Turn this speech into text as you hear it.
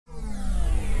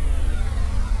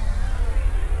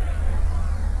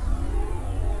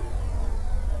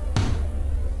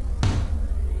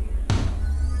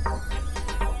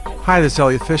Hi, this is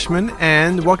Elliot Fishman,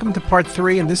 and welcome to part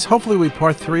 3, and this hopefully will be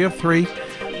part 3 of 3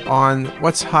 on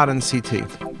what's hot on CT.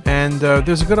 And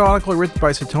there's a good article written by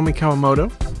Satomi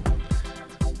Kawamoto,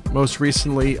 most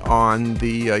recently on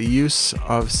the use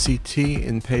of CT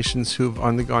in patients who've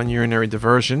undergone urinary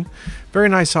diversion. Very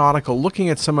nice article looking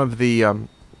at some of the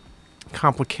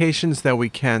complications that we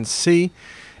can see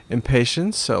in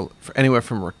patients, so anywhere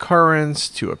from recurrence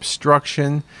to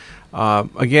obstruction.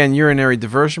 Again, urinary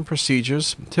diversion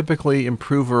procedures typically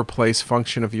improve or replace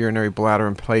function of urinary bladder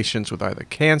in patients with either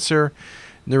cancer,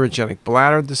 neurogenic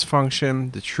bladder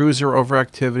dysfunction, detrusor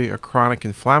overactivity, or chronic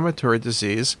inflammatory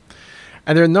disease.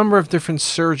 And there are a number of different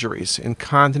surgeries: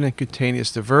 incontinent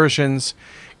cutaneous diversions,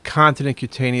 continent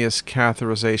cutaneous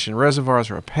catheterization reservoirs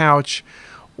or a pouch,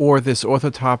 or this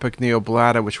orthotopic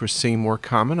neobladder, which we're seeing more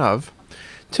common of.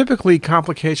 Typically,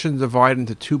 complications divide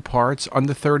into 2 parts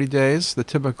under 30 days. The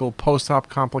typical post-op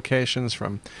complications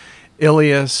from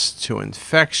ileus to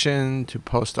infection to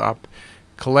post-op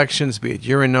collections, be it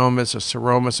urinomas or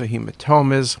seromas or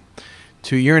hematomas,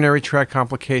 to urinary tract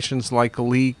complications like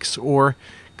leaks, or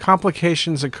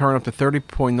complications occurring up to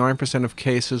 30.9% of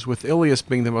cases, with ileus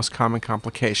being the most common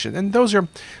complication. And those are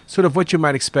sort of what you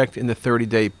might expect in the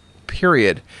 30-day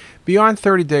period. Beyond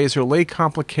 30 days are late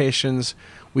complications.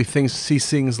 We see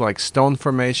things like stone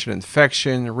formation,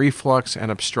 infection, reflux, and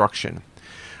obstruction.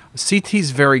 CT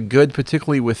is very good,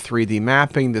 particularly with 3D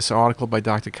mapping. This article by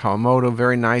Dr. Kawamoto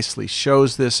very nicely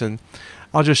shows this, and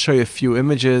I'll just show you a few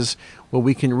images where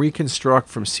we can reconstruct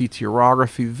from CT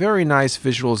urography very nice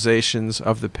visualizations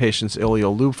of the patient's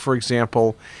ileal loop, for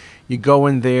example. You go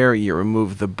in there, you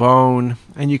remove the bone,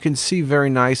 and you can see very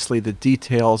nicely the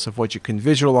details of what you can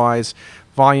visualize,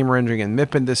 volume rendering and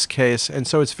MIP in this case, and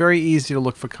so it's very easy to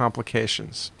look for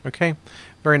complications. Okay,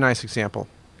 very nice example.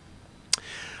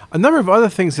 A number of other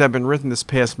things that have been written this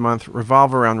past month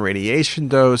revolve around radiation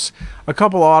dose. A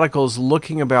couple articles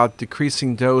looking about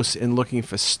decreasing dose in looking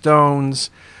for stones,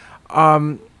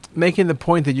 making the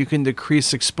point that you can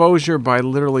decrease exposure by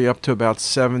literally up to about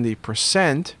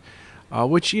 70%.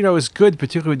 Which, is good,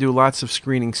 particularly we do lots of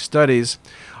screening studies.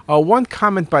 One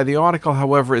comment by the article,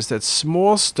 however, is that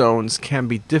small stones can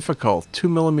be difficult. 2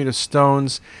 millimeter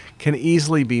stones can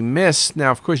easily be missed.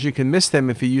 Now, of course, you can miss them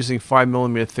if you're using 5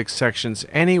 millimeter thick sections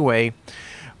anyway.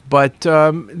 But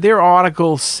their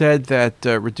article said that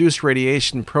reduced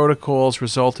radiation protocols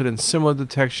resulted in similar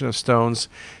detection of stones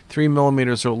 3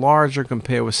 millimeters or larger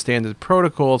compared with standard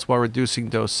protocols, while reducing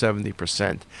dose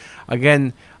 70%.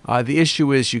 Again, the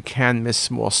issue is you can miss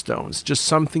small stones. Just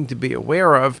something to be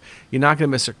aware of. You're not going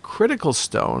to miss a critical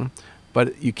stone,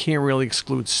 but you can't really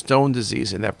exclude stone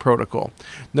disease in that protocol.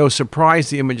 No surprise,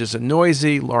 the images are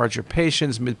noisy, larger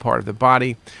patients, mid part of the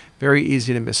body. Very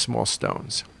easy to miss small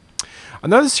stones.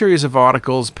 Another series of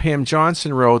articles Pam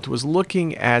Johnson wrote was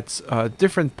looking at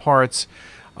different parts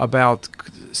about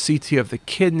CT of the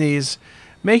kidneys,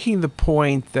 making the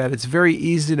point that it's very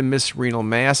easy to miss renal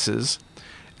masses,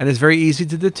 and it's very easy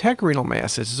to detect renal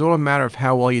masses. It's all a matter of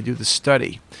how well you do the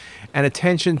study. And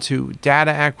attention to data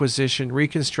acquisition,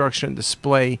 reconstruction, and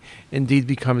display indeed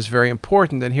becomes very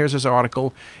important. And here's this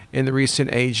article in the recent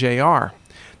AJR.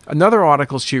 Another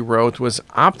article she wrote was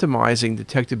optimizing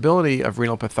detectability of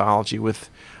renal pathology with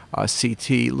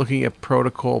CT, looking at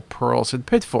protocol pearls and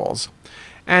pitfalls.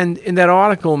 And in that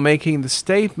article, making the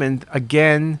statement,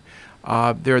 again,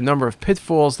 there are a number of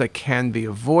pitfalls that can be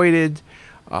avoided.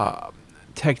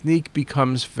 Technique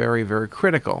becomes very, very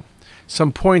critical.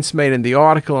 Some points made in the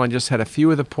article, and I just had a few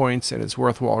of the points, and it's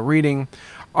worthwhile reading.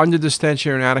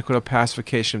 Underdistension or inadequate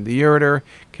opacification of the ureter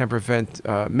can prevent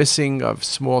missing of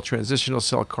small transitional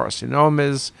cell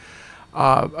carcinomas.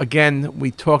 Again,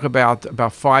 we talk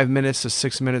about 5 minutes to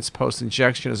 6 minutes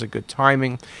post-injection is a good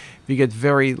timing. If you get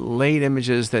very late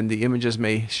images, then the images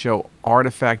may show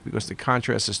artifact because the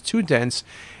contrast is too dense,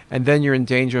 and then you're in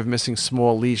danger of missing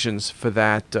small lesions for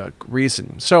that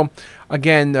reason. So,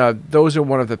 again, those are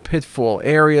one of the pitfall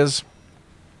areas.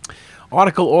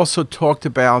 Article also talked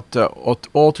about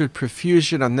altered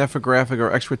perfusion on nephrographic or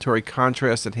expiratory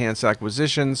contrast enhanced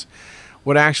acquisitions,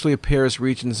 what actually appears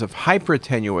regions of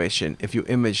hyperattenuation if you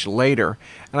image later.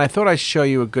 And I thought I'd show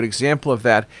you a good example of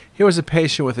that. Here was a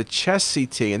patient with a chest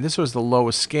CT, and this was the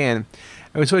lowest scan.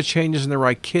 And we saw changes in the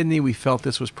right kidney. We felt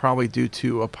this was probably due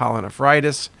to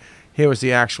pyelonephritis. Here was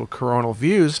the actual coronal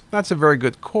views. That's a very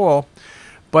good call.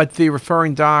 But the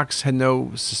referring docs had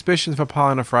no suspicions for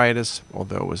pyelonephritis,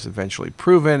 although it was eventually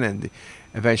proven, and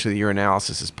eventually the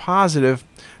urinalysis is positive.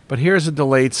 But here's the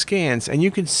delayed scans, and you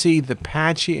can see the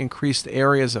patchy increased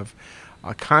areas of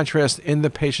contrast in the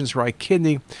patient's right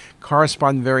kidney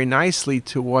correspond very nicely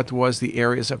to what was the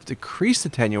areas of decreased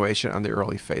attenuation on the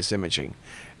early phase imaging.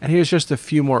 And here's just a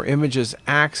few more images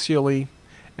axially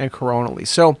and coronally.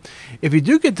 So if you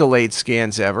do get delayed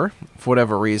scans ever, for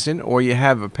whatever reason, or you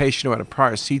have a patient who had a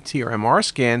prior CT or MR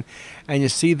scan, and you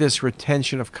see this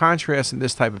retention of contrast in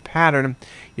this type of pattern,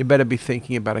 you better be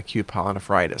thinking about acute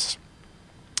pyelonephritis.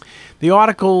 The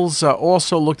articles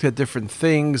also looked at different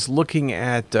things, looking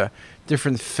at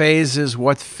different phases,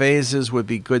 what phases would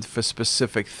be good for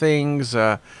specific things,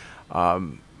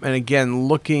 and again,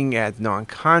 looking at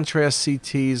non-contrast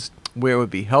CTs, where it would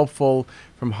be helpful,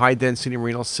 from high-density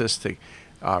renal cystic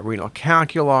renal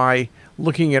calculi,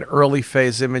 looking at early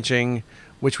phase imaging,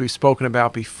 which we've spoken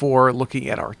about before, looking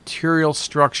at arterial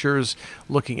structures,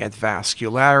 looking at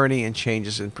vascularity and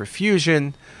changes in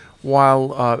perfusion,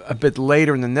 while a bit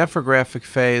later in the nephrographic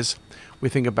phase, we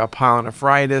think about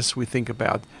pyelonephritis, we think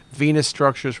about venous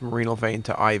structures from renal vein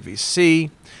to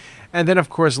IVC. And then, of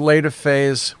course, later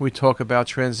phase, we talk about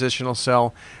transitional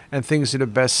cell and things that are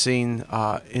best seen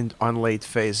on late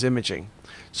phase imaging.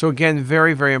 So again,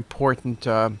 very, very important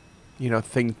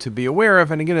thing to be aware of,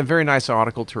 and again, a very nice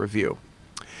article to review.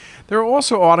 There are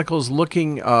also articles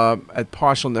looking at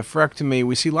partial nephrectomy.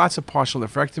 We see lots of partial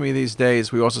nephrectomy these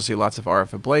days. We also see lots of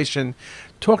RF ablation,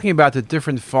 talking about the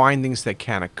different findings that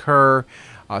can occur,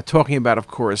 talking about, of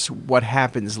course, what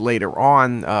happens later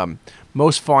on.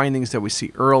 Most findings that we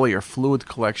see early are fluid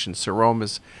collection,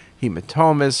 seromas,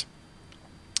 hematomas.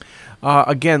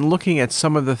 Again, looking at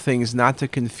some of the things, not to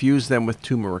confuse them with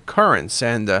tumor recurrence.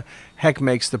 And Heck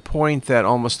makes the point that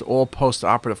almost all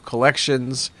post-operative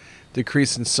collections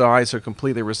decrease in size or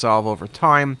completely resolve over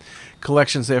time.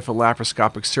 Collections after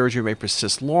laparoscopic surgery may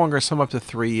persist longer, some up to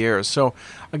 3 years. So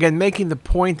again, making the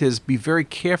point is be very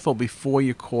careful before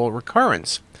you call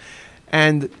recurrence.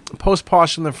 And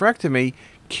post-partial nephrectomy,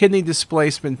 kidney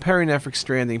displacement, perinephric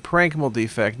stranding, parenchymal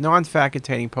defect, non-fat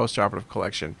containing postoperative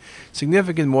collection,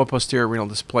 significant more posterior renal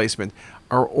displacement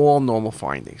are all normal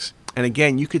findings. And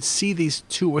again, you could see these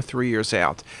 2 or 3 years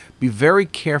out. Be very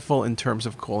careful in terms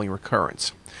of calling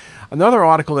recurrence. Another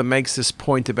article that makes this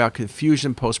point about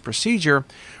confusion post-procedure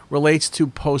relates to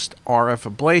post-RF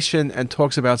ablation and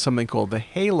talks about something called the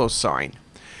halo sign.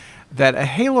 That a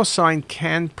halo sign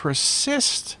can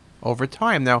persist over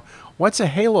time. Now, what's a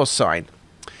halo sign?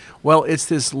 Well, it's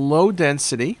this low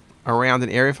density around an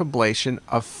area of ablation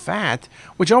of fat,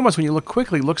 which almost, when you look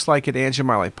quickly, looks like an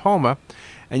angiomyolipoma.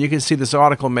 And you can see this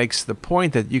article makes the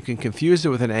point that you can confuse it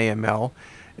with an AML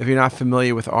if you're not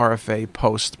familiar with RFA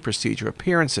post-procedure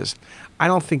appearances. I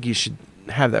don't think you should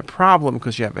have that problem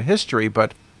because you have a history,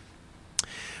 but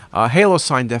halo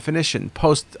sign definition.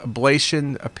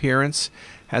 Post-ablation appearance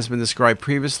has been described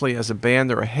previously as a band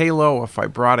or a halo, a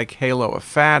fibrotic halo of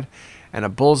fat, and a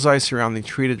bullseye surrounding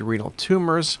treated renal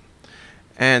tumors.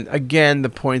 And again, the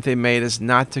point they made is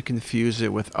not to confuse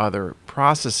it with other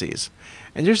processes.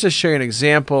 And just to show you an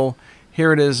example,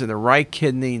 here it is in the right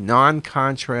kidney,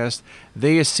 non-contrast.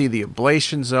 There you see the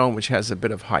ablation zone, which has a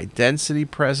bit of high density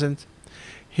present.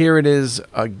 Here it is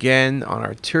again on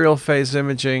arterial phase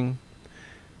imaging.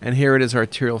 And here it is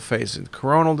arterial phase in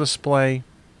coronal display.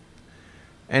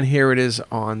 And here it is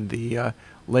on the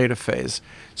later phase.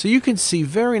 So you can see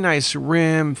very nice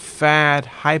rim, fat,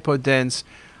 hypodense.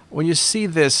 When you see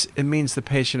this, it means the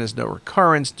patient has no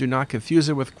recurrence. Do not confuse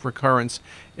it with recurrence.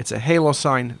 It's a halo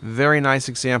sign. Very nice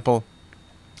example.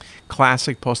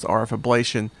 Classic post-RF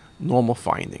ablation, normal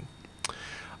finding.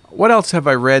 What else have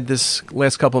I read this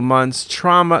last couple of months?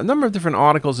 Trauma, a number of different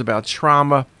articles about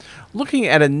trauma, looking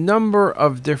at a number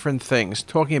of different things,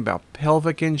 talking about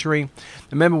pelvic injury.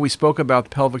 Remember, we spoke about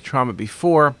pelvic trauma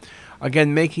before.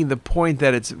 Again, making the point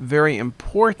that it's very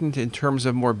important in terms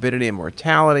of morbidity and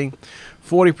mortality.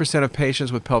 40% of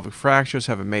patients with pelvic fractures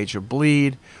have a major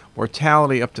bleed.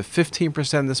 Mortality up to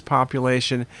 15% in this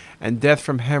population, and death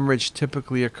from hemorrhage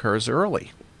typically occurs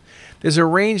early. There's a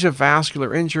range of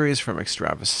vascular injuries from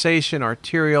extravasation,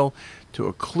 arterial,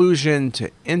 to occlusion,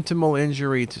 to intimal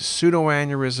injury, to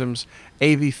pseudoaneurysms,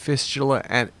 AV fistula,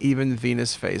 and even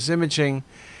venous phase imaging.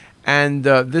 And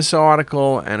this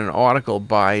article and an article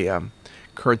by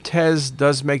Cortez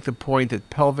does make the point that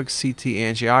pelvic CT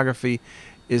angiography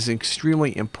is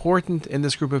extremely important in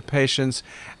this group of patients.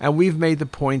 And we've made the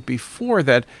point before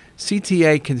that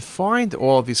CTA can find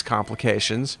all of these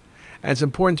complications. And it's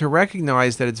important to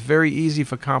recognize that it's very easy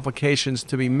for complications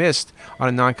to be missed on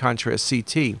a non-contrast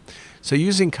CT. So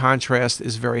using contrast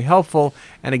is very helpful,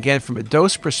 and again, from a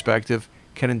dose perspective,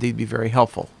 can indeed be very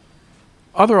helpful.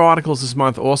 Other articles this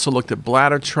month also looked at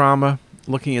bladder trauma,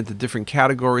 looking at the different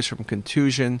categories from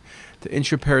contusion to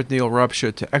intraperitoneal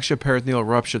rupture to extraperitoneal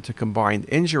rupture to combined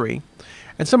injury.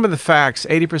 And some of the facts: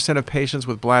 80% of patients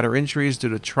with bladder injuries due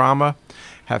to trauma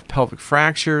have pelvic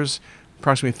fractures.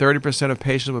 Approximately 30% of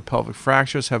patients with pelvic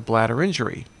fractures have bladder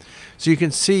injury. So you can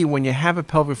see when you have a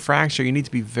pelvic fracture, you need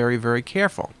to be very, very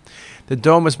careful. The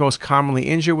dome is most commonly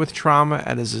injured with trauma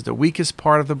and is the weakest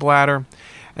part of the bladder.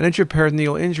 And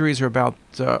intraperitoneal injuries are about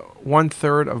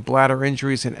 1/3 of bladder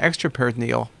injuries, and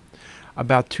extraperitoneal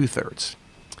about 2/3.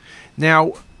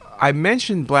 Now, I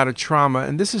mentioned bladder trauma,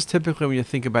 and this is typically when you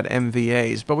think about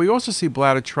MVAs, but we also see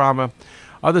bladder trauma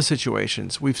other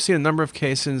situations. We've seen a number of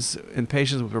cases in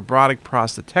patients with robotic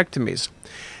prostatectomies.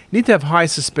 You need to have high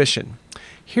suspicion.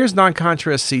 Here's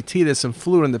non-contrast CT. There's some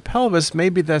fluid in the pelvis.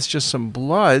 Maybe that's just some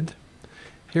blood.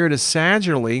 Here it is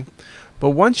sagittally.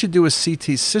 But once you do a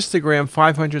CT cystogram,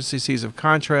 500 cc's of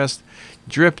contrast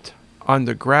dripped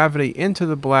under gravity into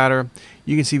the bladder,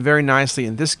 you can see very nicely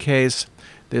in this case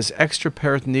there's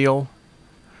extraperitoneal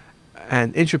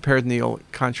and intraperitoneal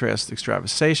contrast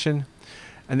extravasation.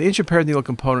 And the intraperitoneal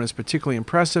component is particularly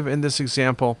impressive in this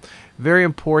example. Very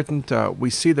important, we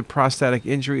see the prostatic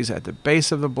injuries at the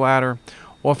base of the bladder.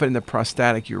 Often in the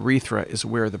prostatic urethra is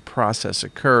where the process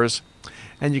occurs.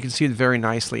 And you can see it very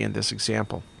nicely in this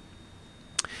example.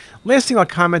 Last thing I'll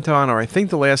comment on, or I think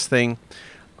the last thing,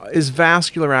 is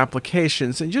vascular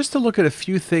applications. And just to look at a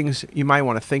few things you might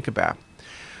want to think about.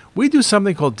 We do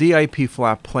something called DIP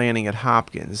flap planning at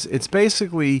Hopkins. It's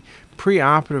basically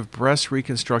preoperative breast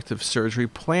reconstructive surgery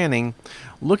planning,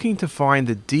 looking to find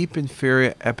the deep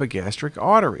inferior epigastric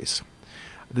arteries.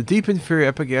 The deep inferior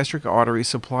epigastric artery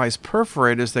supplies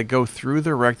perforators that go through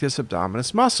the rectus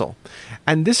abdominis muscle.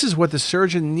 And this is what the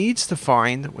surgeon needs to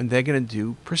find when they're going to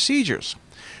do procedures.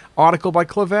 Article by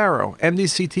Clavero.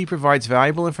 MDCT provides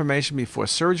valuable information before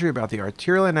surgery about the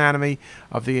arterial anatomy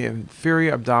of the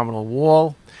inferior abdominal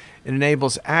wall. It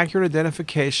enables accurate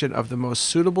identification of the most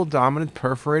suitable dominant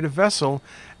perforator vessel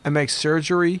and makes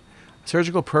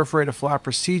surgical perforator flap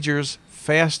procedures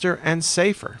faster and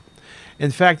safer. In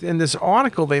fact, in this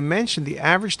article, they mentioned the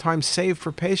average time saved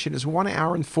per patient is 1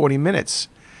 hour and 40 minutes.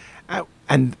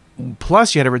 And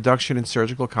plus, you had a reduction in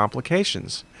surgical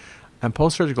complications and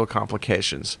post-surgical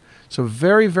complications. So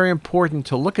very, very important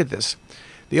to look at this.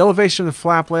 The elevation of the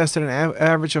flap lasted an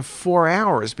average of 4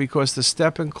 hours because the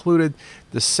step included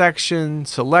dissection,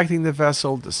 selecting the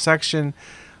vessel, dissection,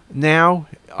 now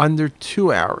under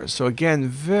 2 hours. So again,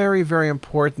 very, very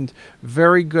important,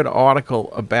 very good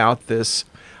article about this.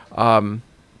 The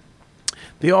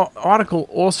article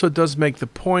also does make the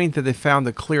point that they found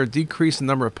a clear decrease in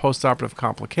the number of postoperative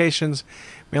complications,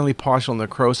 mainly partial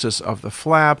necrosis of the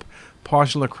flap.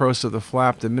 Partial necrosis of the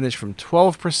flap diminished from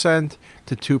 12%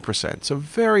 to 2%. So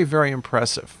very, very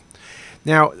impressive.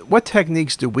 Now, what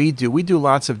techniques do? We do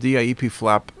lots of DIEP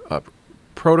flap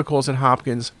protocols at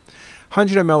Hopkins.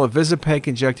 100 ml of Visipake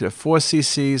injected at 4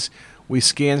 cc's. We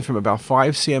scanned from about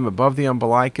 5 cm above the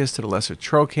umbilicus to the lesser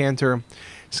trochanter.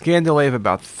 Scan delay of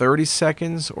about 30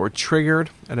 seconds or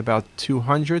triggered at about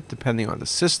 200 depending on the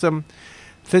system.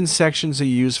 Thin sections are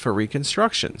used for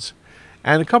reconstructions.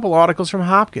 And a couple articles from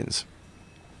Hopkins.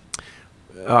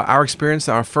 Our experience,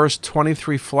 our first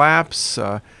 23 flaps,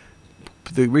 the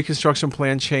reconstruction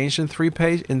plan changed in three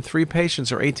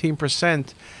patients, or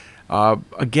 18%.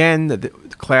 Again, the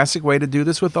classic way to do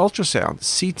this with ultrasound.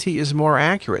 CT is more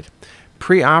accurate.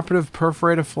 Preoperative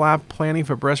perforator flap planning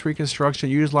for breast reconstruction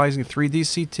utilizing 3D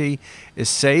CT is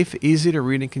safe, easy to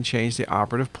read, and can change the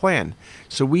operative plan.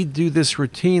 So we do this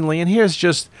routinely, and here's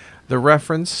just the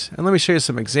reference. And let me show you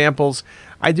some examples.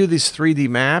 I do these 3D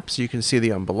maps. You can see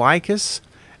the umbilicus,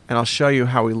 and I'll show you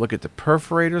how we look at the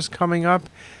perforators coming up,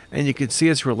 and you can see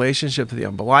its relationship to the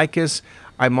umbilicus.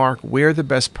 I mark where the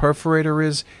best perforator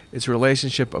is, its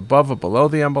relationship above or below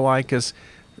the umbilicus,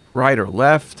 right or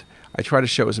left. I try to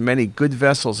show as many good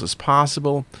vessels as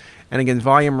possible. And again,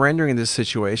 volume rendering in this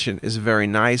situation is very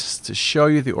nice to show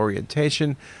you the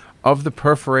orientation of the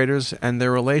perforators and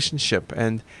their relationship.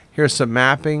 And here's some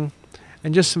mapping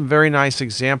and just some very nice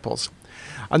examples.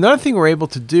 Another thing we're able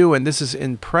to do, and this is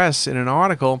in press in an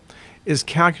article, is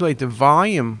calculate the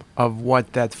volume of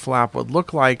what that flap would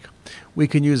look like. We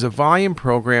can use a volume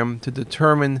program to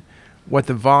determine what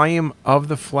the volume of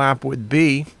the flap would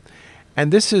be.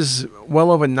 And this is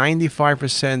well over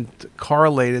 95%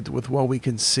 correlated with what we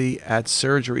can see at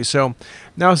surgery. So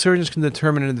now surgeons can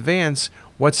determine in advance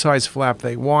what size flap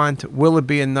they want. Will it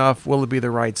be enough? Will it be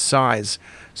the right size?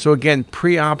 So again,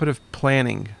 preoperative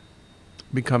planning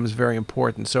becomes very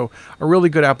important. So a really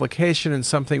good application and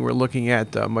something we're looking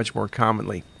at much more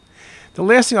commonly. The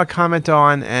last thing I'll comment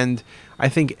on, and I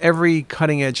think every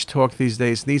cutting-edge talk these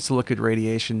days needs to look at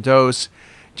radiation dose.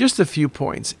 Just a few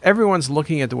points. Everyone's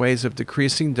looking at the ways of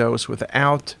decreasing dose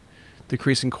without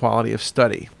decreasing quality of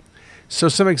study. So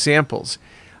some examples.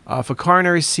 For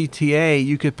coronary CTA,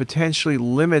 you could potentially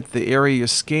limit the area you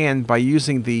scan by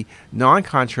using the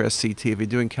non-contrast CT if you're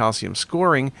doing calcium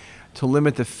scoring to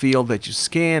limit the field that you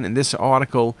scan. In this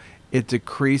article, it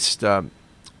decreased the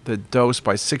dose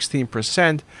by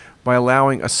 16% by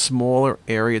allowing a smaller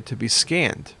area to be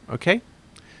scanned. Okay?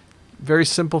 Very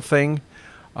simple thing,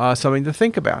 something to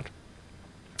think about.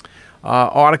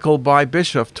 Article by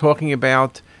Bishop talking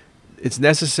about it's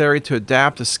necessary to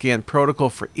adapt a scan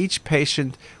protocol for each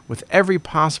patient with every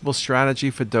possible strategy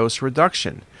for dose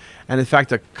reduction. And in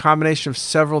fact, a combination of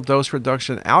several dose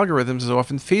reduction algorithms is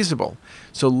often feasible.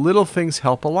 So little things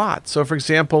help a lot. So for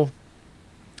example,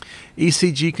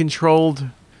 ECG-controlled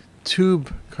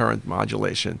tube current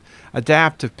modulation,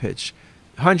 adaptive pitch,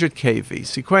 100 kV,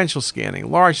 sequential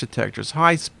scanning, large detectors,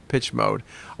 high pitch mode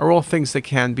are all things that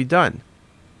can be done.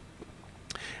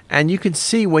 And you can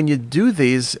see when you do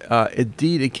these,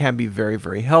 indeed, it can be very,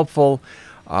 very helpful.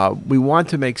 We want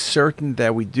to make certain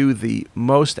that we do the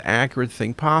most accurate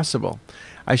thing possible.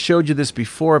 I showed you this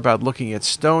before about looking at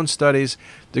stone studies,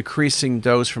 decreasing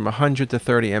dose from 100 to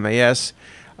 30 MAS,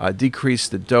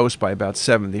 decreased the dose by about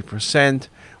 70%.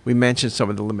 We mentioned some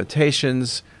of the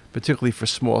limitations, particularly for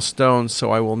small stones,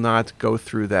 so I will not go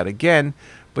through that again.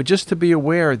 But just to be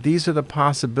aware, these are the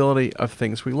possibility of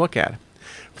things we look at.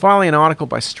 Finally, an article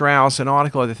by Strauss, an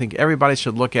article that I think everybody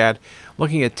should look at,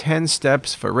 looking at 10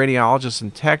 steps for radiologists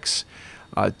and techs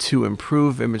to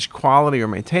improve image quality or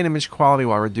maintain image quality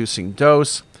while reducing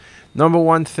dose. Number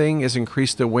one thing is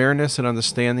increased awareness and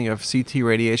understanding of CT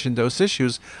radiation dose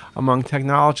issues among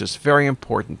technologists. Very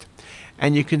important.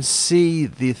 And you can see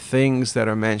the things that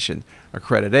are mentioned: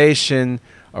 accreditation,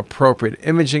 appropriate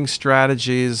imaging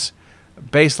strategies,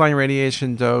 baseline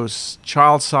radiation dose,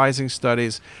 child sizing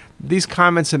studies. These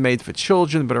comments are made for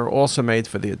children, but are also made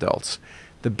for the adults.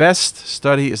 The best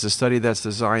study is a study that's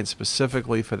designed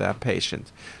specifically for that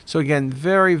patient. So again,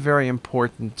 very, very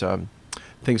important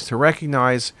things to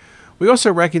recognize. We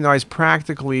also recognize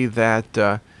practically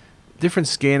that different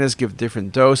scanners give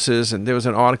different doses, and there was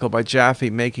an article by Jaffe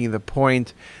making the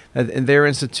point that in their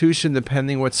institution,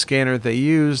 depending what scanner they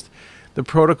used, the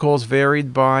protocols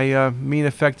varied by mean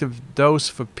effective dose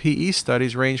for PE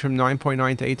studies range from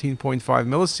 9.9 to 18.5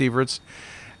 millisieverts,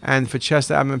 and for chest,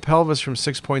 abdomen, pelvis from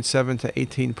 6.7 to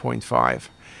 18.5.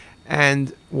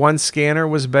 And one scanner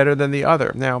was better than the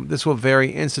other. Now, this will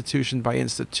vary institution by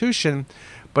institution,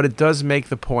 but it does make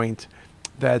the point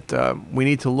that we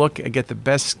need to look and get the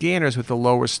best scanners with the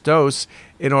lowest dose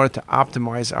in order to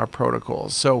optimize our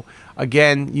protocols. So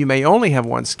again, you may only have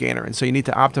one scanner, and so you need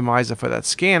to optimize it for that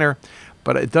scanner.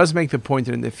 But it does make the point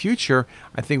that in the future,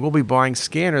 I think we'll be buying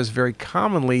scanners very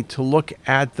commonly to look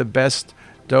at the best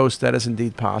dose that is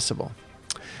indeed possible.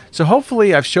 So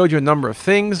hopefully I've showed you a number of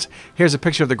things. Here's a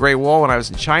picture of the Great Wall when I was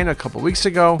in China a couple weeks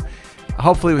ago.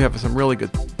 Hopefully we have some really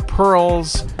good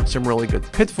pearls, some really good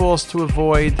pitfalls to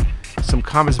avoid, some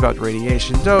comments about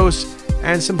radiation dose,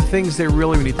 and some things that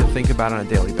really we need to think about on a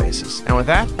daily basis. And with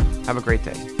that, have a great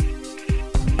day.